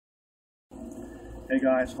Hey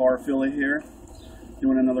guys, Horror Philly here,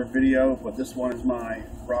 doing another video, but this one is my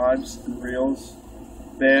rods and reels,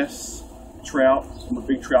 bass, trout. I'm a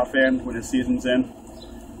big trout fan when the season's in.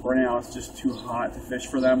 Right now it's just too hot to fish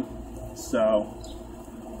for them, so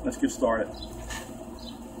let's get started.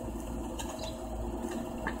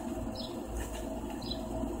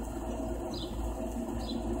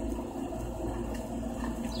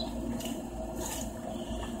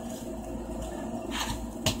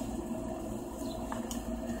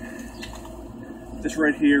 This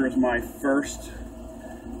right here is my first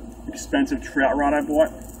expensive trout rod I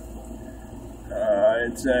bought.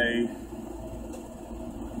 It's a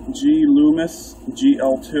G Loomis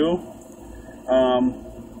GL2,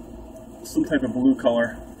 some type of blue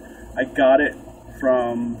color. I got it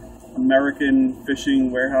from American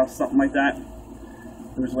Fishing Warehouse, something like that.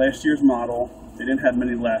 It was last year's model. They didn't have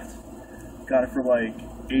many left. Got it for like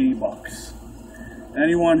 80 bucks.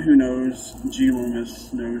 Anyone who knows G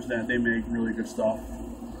Loomis knows that they make really good stuff.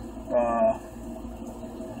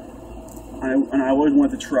 And I always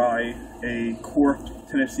wanted to try a corked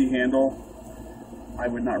Tennessee handle. I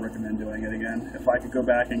would not recommend doing it again. If I could go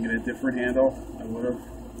back and get a different handle, I would have.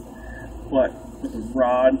 But with the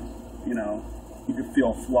rod, you know, you can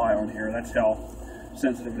feel a fly on here. That's how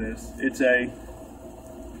sensitive it is. It's a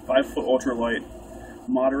 5-foot ultralight,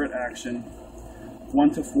 moderate action,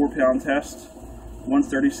 1 to 4 pound test.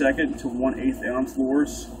 1/32 to 1/8 ounce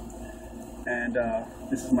lures, and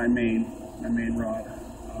this is my main rod.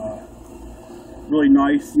 Really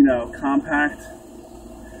nice, you know, compact.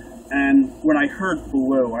 And when I heard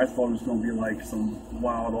blue, I thought it was going to be like some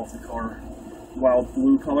wild off the car, wild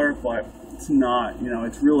blue color, but it's not. You know,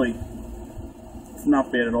 it's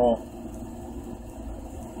not bad at all.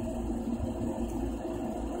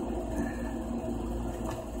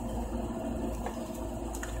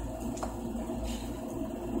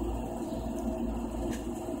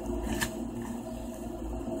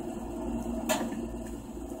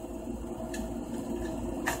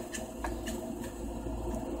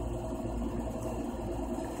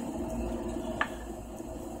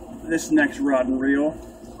 This next rod and reel,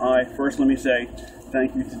 first let me say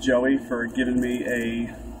thank you to Joey for giving me a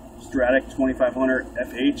Stradic 2500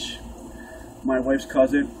 FH. My wife's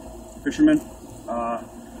cousin, fisherman.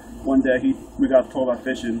 One day we got to talk about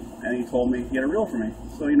fishing, and he told me he had a reel for me.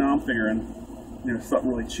 So you know, I'm figuring, you know, something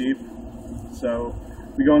really cheap. So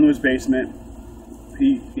we go into his basement.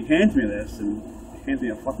 He hands me this, and he hands me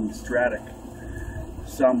a fucking Stradic.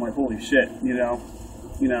 So I'm like, holy shit, you know,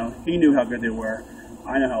 he knew how good they were.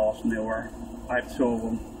 I know how awesome they were. I have 2 of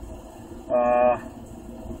them.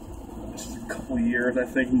 Just a couple of years, I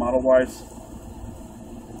think, model-wise.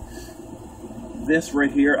 This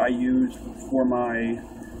right here I use for my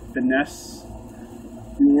finesse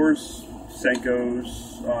lures,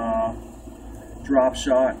 Senkos, drop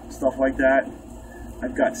shot, stuff like that.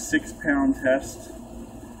 I've got 6-pound test,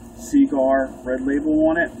 Seaguar red label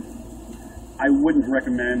on it. I wouldn't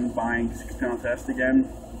recommend buying 6-pound test again.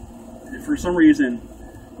 For some reason,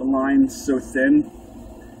 the line's so thin,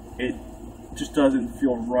 it just doesn't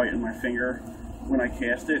feel right in my finger when I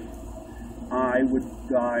cast it. I would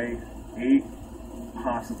buy 8,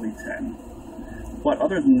 possibly 10. But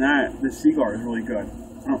other than that, the Seaguar is really good.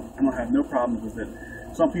 I don't have no problems with it.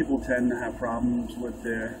 Some people tend to have problems with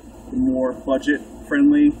the more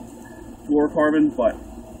budget-friendly fluorocarbon, but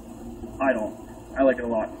I don't. I like it a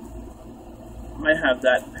lot. I have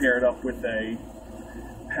that paired up with a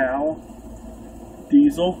PAL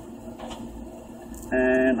diesel,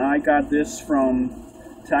 and I got this from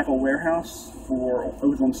Tackle Warehouse for, it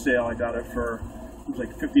was on sale. I got it for, it was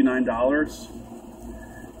like $59.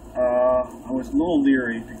 I was a little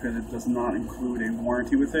leery because it does not include a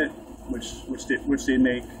warranty with it, which they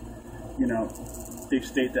make, you know, they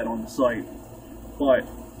state that on the site. But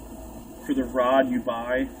for the rod you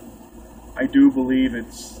buy, I do believe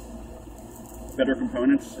it's better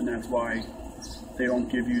components, and that's why they don't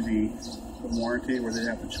give you the warranty where they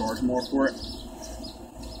have to charge more for it.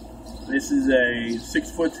 This is a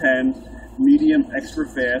 6'10", medium extra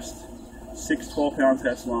fast, 6 12-pound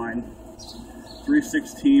test line,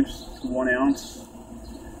 3/16 to 1 ounce.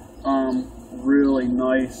 Really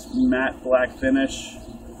nice matte black finish,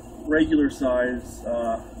 regular size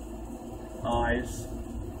eyes.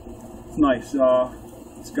 It's nice.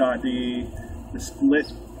 It's got the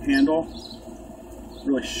split handle,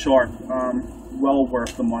 really sharp. Well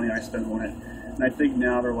worth the money I spent on it. And I think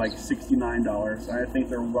now they're like $69. I think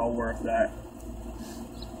they're well worth that.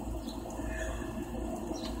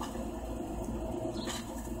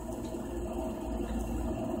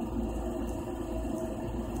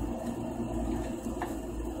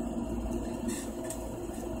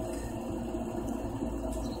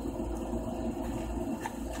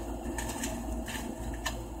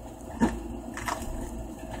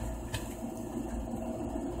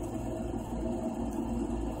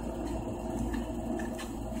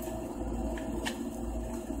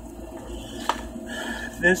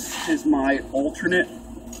 This is my alternate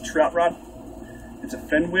trout rod. It's a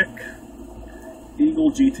Fenwick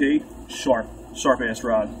Eagle GT, sharp ass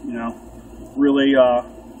rod, you know. Really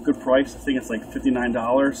good price. I think it's like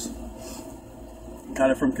 $59.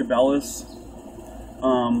 Got it from Cabela's.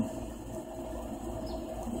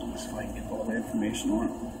 Let's see if I can get all the information on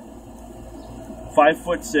it.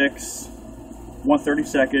 5'6",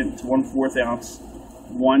 1/32 to 1/4 ounce,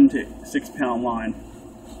 1 to 6 pound line.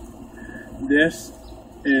 This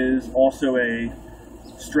is also a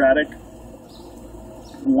Stratic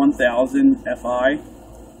 1000 FI.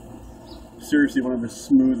 Seriously, one of the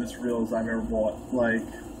smoothest reels I've ever bought. Like,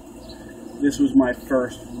 this was my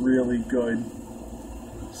first really good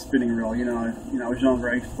spinning reel. You know, I was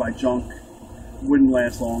younger, I used to buy junk, wouldn't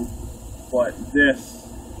last long, but this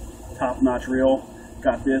top-notch reel,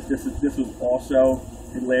 got this. This was also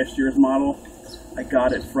a last year's model. I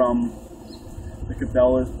got it from the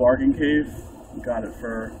Cabela's Bargain Cave. Got it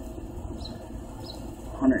for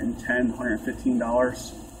 $110,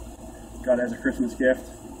 $115. Got it as a Christmas gift.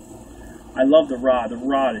 I love the rod. The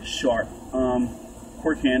rod is sharp.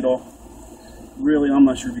 Cork handle. Really, I'm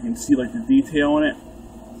not sure if you can see like the detail in it,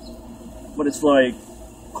 but it's like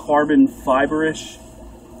carbon fiber-ish.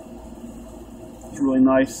 It's really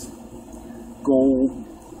nice. Gold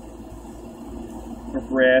or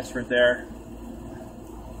brass right there.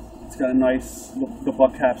 It's got a nice, the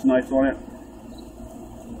butt cap's nice on it.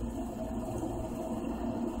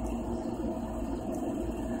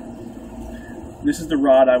 This is the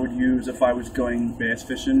rod I would use if I was going bass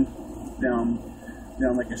fishing down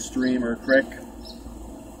like a stream or a creek.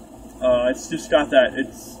 It's just got that,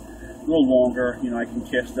 it's a little longer, you know, I can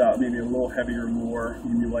cast out maybe a little heavier lure,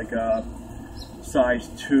 maybe like a size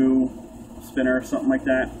 2 spinner or something like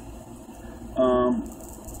that.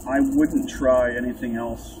 I wouldn't try anything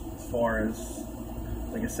else as far as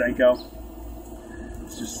like a Senko.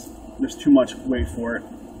 It's just, there's too much weight for it.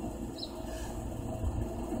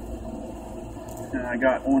 And I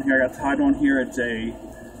got tied on here, it's a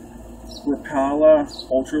Rapala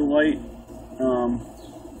ultralight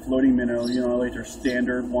floating minnow, you know, like their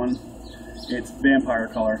standard one. It's vampire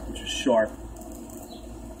color, which is sharp.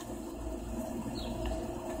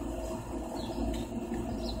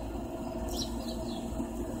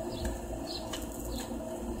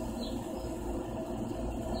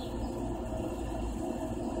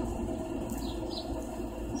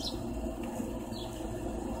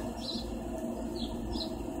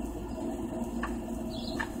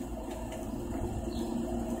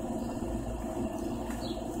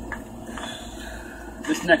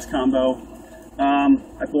 This next combo,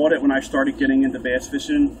 I bought it when I started getting into bass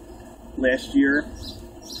fishing last year.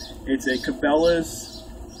 It's a Cabela's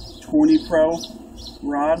Tourney Pro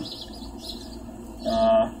rod.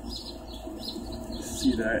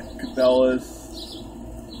 See that, Cabela's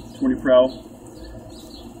Tourney Pro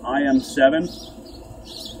IM7.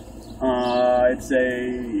 It's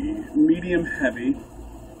a medium heavy,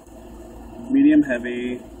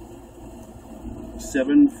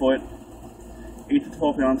 7-foot, 8 to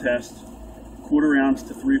 12 pound test, 1/4 ounce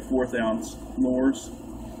to 3/4 ounce lures,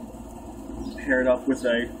 paired up with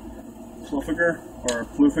a Pfluefiger or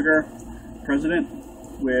Pfluefiger President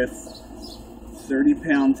with 30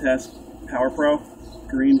 pound test Power Pro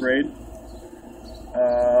green braid.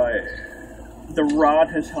 The rod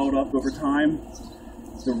has held up over time.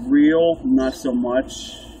 The reel, not so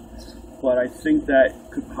much, but I think that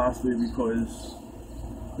could possibly be because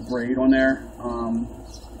the braid on there.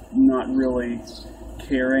 Not really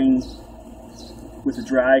caring with the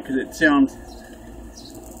drag because it sounds,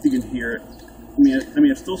 you can hear it. I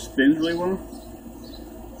mean, it still spins really well,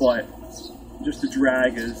 but just the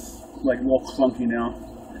drag is like a little clunky now.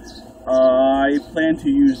 I plan to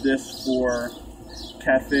use this for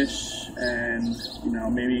catfish and, you know,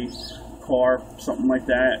 maybe carp, something like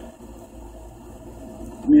that.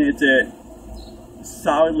 I mean, it's a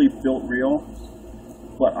solidly built reel,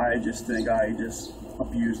 but I just think I just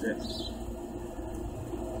abused it.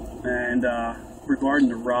 And regarding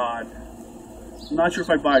the rod, I'm not sure if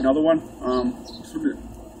I'd buy another one. I'm sort of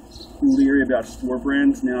leery about store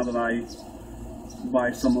brands now that I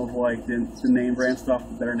buy some of like the name brand stuff,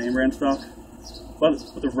 the better name brand stuff. But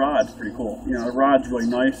the rod's pretty cool. You know, the rod's really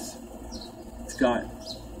nice. It's got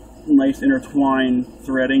nice intertwined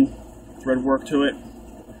thread work to it.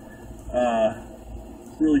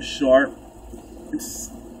 Really sharp. It's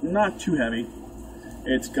not too heavy.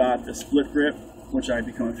 It's got the split grip, which I've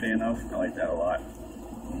become a fan of. I like that a lot.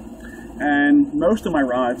 And most of my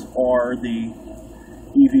rods are the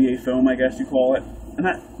EVA foam, I guess you call it. And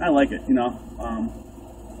I like it, you know.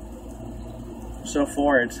 So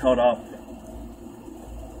far it's held up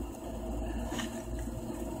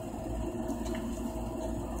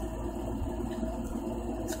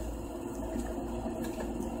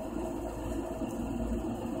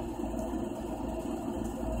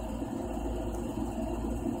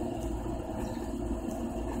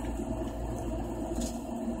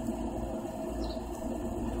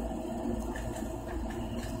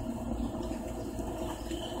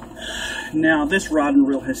Now this rod and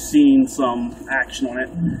reel has seen some action on it.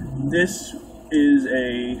 This is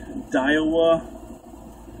a Daiwa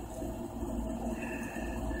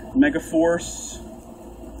Megaforce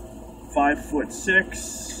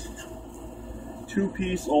 5'6",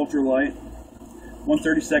 2-piece ultralight,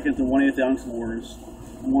 1/32 to 1/8 ounce lures,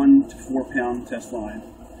 1 to 4 pound test line.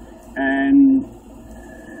 And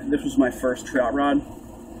this was my first trout rod.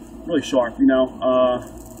 Really sharp, you know.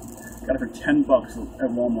 Got it for $10 at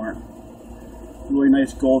Walmart. Really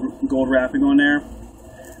nice gold wrapping on there.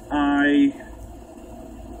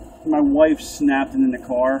 My wife snapped it in the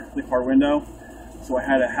car window, so I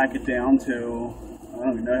had to hack it down to, I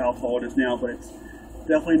don't even know how tall it is now, but it's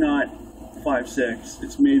definitely not 5'6".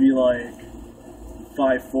 It's maybe like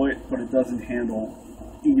 5 foot, but it doesn't handle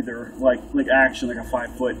either like action like a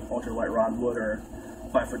 5 foot ultralight rod would, or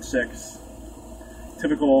 5'6".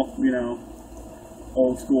 Typical, you know,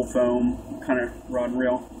 old school foam kind of rod and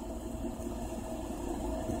reel.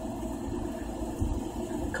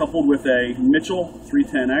 Coupled with a Mitchell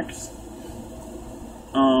 310X.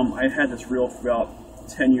 I had this reel for about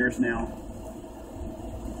 10 years now.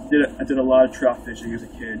 I did a lot of trout fishing as a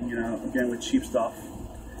kid, you know, again with cheap stuff,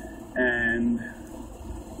 and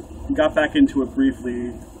got back into it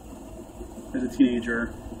briefly as a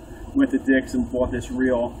teenager. Went to Dick's and bought this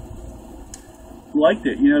reel. Liked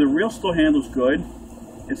it, you know. The reel still handles good.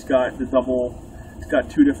 It's got the it's got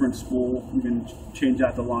 2 different spool. You can change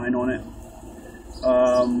out the line on it.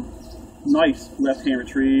 Nice left-hand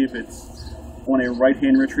retrieve. It's on a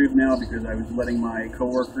right-hand retrieve now because I was letting my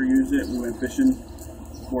coworker use it. We went fishing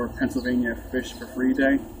for Pennsylvania Fish for Free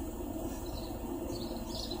Day.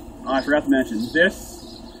 I forgot to mention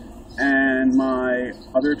this and my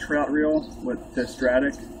other trout reel with the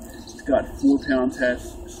Stratic. It's got 4 pound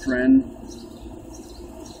test Stren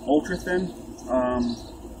ultra thin,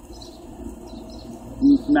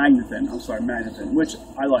 Magnathin, which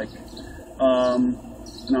I like.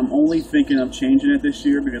 And I'm only thinking of changing it this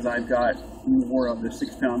year because I've got more of the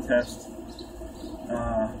 6 pound test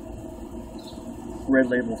red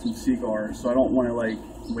label from Seaguar, so I don't want to like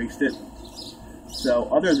waste it. So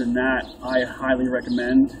other than that, I highly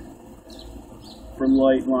recommend for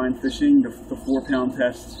light line fishing the 4 pound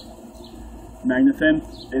test Magnathin.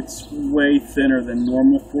 It's way thinner than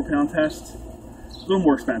normal 4 pound test. It's a little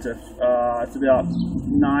more expensive. It's about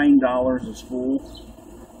 $9 a spool,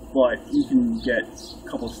 but you can get a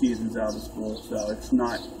couple seasons out of the spool, so it's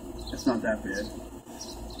not that bad.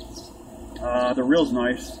 The reel's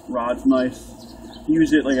nice, rod's nice.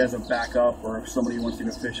 Use it like as a backup, or if somebody wants to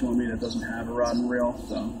go fishing with me that doesn't have a rod and reel.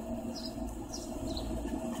 So.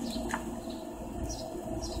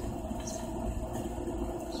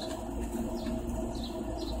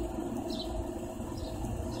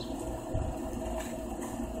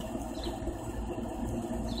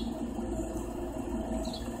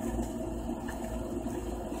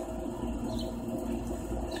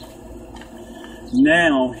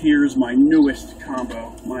 Now, here's my newest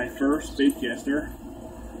combo. My first baitcaster.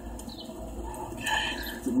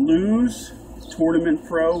 The Lew's Tournament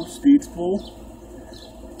Pro Speed Spool.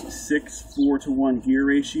 6:4-to-1 gear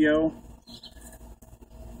ratio.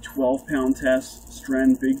 12 pound test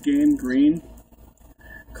Stren Big Game Green.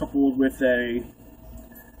 Coupled with a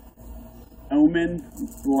Omen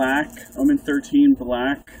 13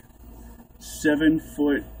 Black.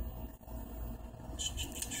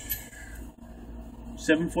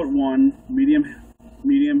 7'1",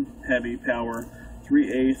 medium heavy power,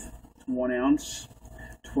 3/8 to 1 ounce,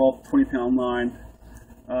 20 pound line.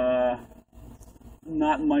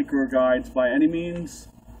 Not micro guides by any means,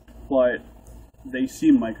 but they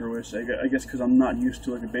seem micro-ish, I guess because I'm not used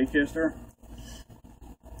to like a baitcaster.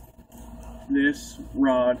 This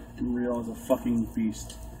rod and reel is a fucking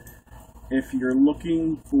beast. If you're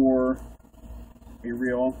looking for a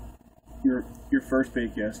reel, your first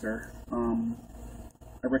baitcaster,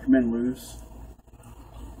 I recommend Lew's.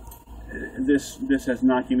 This has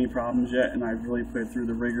not given me problems yet, and I've really put it through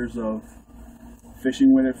the rigors of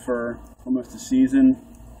fishing with it for almost a season.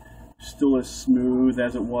 Still as smooth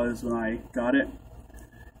as it was when I got it.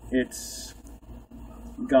 It's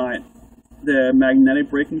got the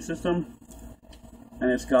magnetic braking system,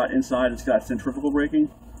 and it's got centrifugal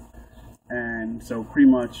braking, and so pretty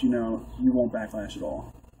much, you know, you won't backlash at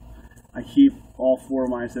all. I keep all 4 of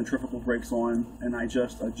my centrifugal brakes on, and I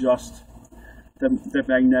just adjust the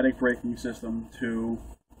magnetic braking system to,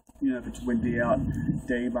 you know, if it's windy out,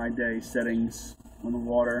 day by day settings on the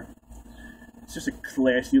water. It's just a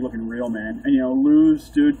classy looking reel, man. And you know,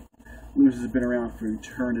 Lew's has been around for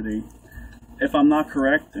eternity. If I'm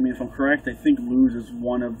correct, I think Lew's is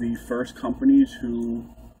one of the first companies who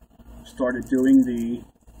started doing the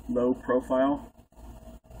low profile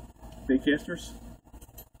bait casters.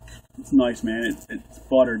 It's nice, man. It's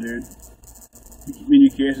butter, dude. I mean, you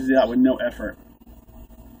cast it out with no effort.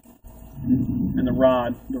 And the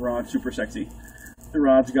rod's super sexy. The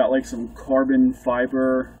rod's got like some carbon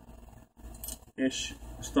fiber-ish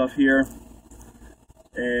stuff here.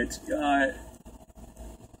 It's got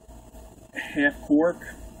half cork,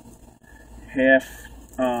 half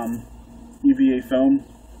EVA foam,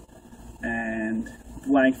 and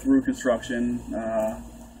blank through construction.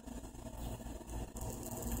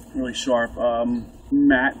 Really sharp,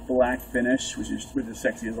 matte black finish, which is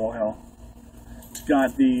sexy as all hell. It's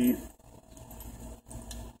got the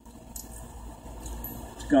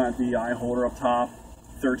eye holder up top,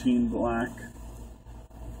 13 black.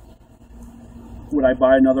 Would I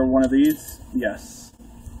buy another one of these? Yes,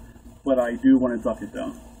 but I do want to duck it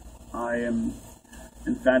though. I am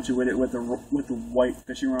infatuated with the white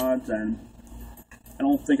fishing rods, and I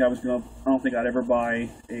don't think I'd ever buy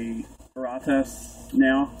a Veratas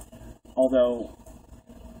now. Although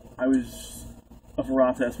a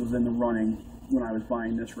Veratas was in the running when I was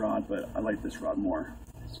buying this rod, but I like this rod more.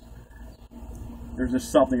 There's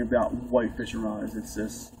just something about white fishing rods. It's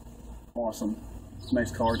just awesome.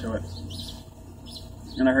 Nice color to it.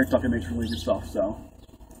 And I heard Duck It makes really good stuff, so.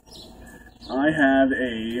 I have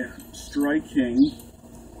a Strike King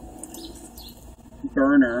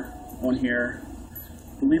burner on here.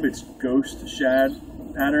 I believe it's Ghost Shad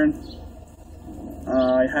pattern.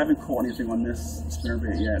 I haven't caught anything on this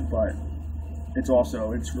spinnerbait yet, but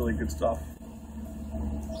it's really good stuff.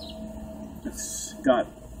 It's got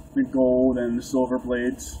the gold and the silver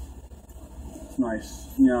blades. It's nice.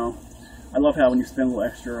 You know, I love how when you spend a little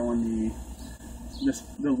extra on the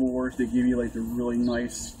lures, they give you like the really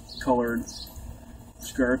nice colored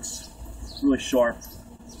skirts. It's really sharp.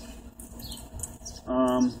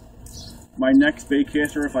 My next bait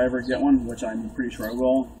caster, if I ever get one, which I'm pretty sure I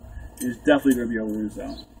will, is definitely going to be a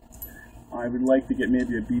Aluzo. I would like to get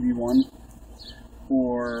maybe a BB1,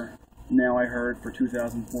 or now I heard for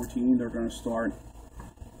 2014 they're going to start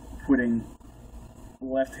putting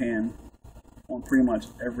left hand on pretty much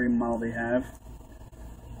every model they have.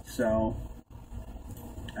 So,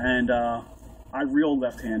 and I reel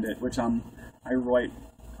left-handed, which I'm a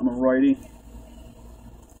righty,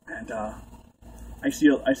 and I see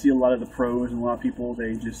a lot of the pros and a lot of people,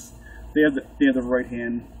 they have the right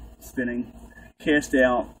hand spinning, cast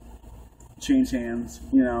out, change hands.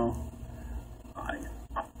 You know,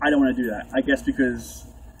 I don't want to do that. I guess because,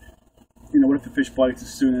 you know, what if the fish bites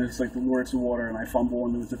as soon as like the lure hits the water and I fumble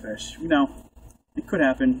and lose the fish? You know, it could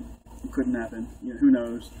happen. It couldn't happen. You know, who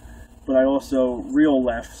knows? But I also reel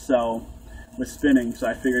left, so with spinning, so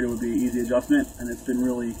I figured it would be an easy adjustment, and it's been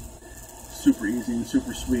really super easy and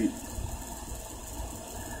super sweet.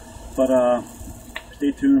 But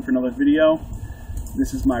stay tuned for another video.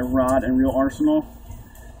 This is my rod and reel arsenal.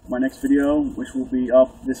 My next video, which will be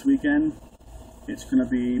up this weekend, it's going to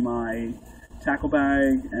be my tackle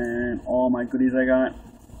bag and all my goodies I got.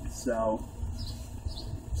 So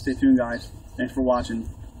stay tuned, guys. Thanks for watching.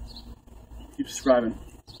 Keep subscribing.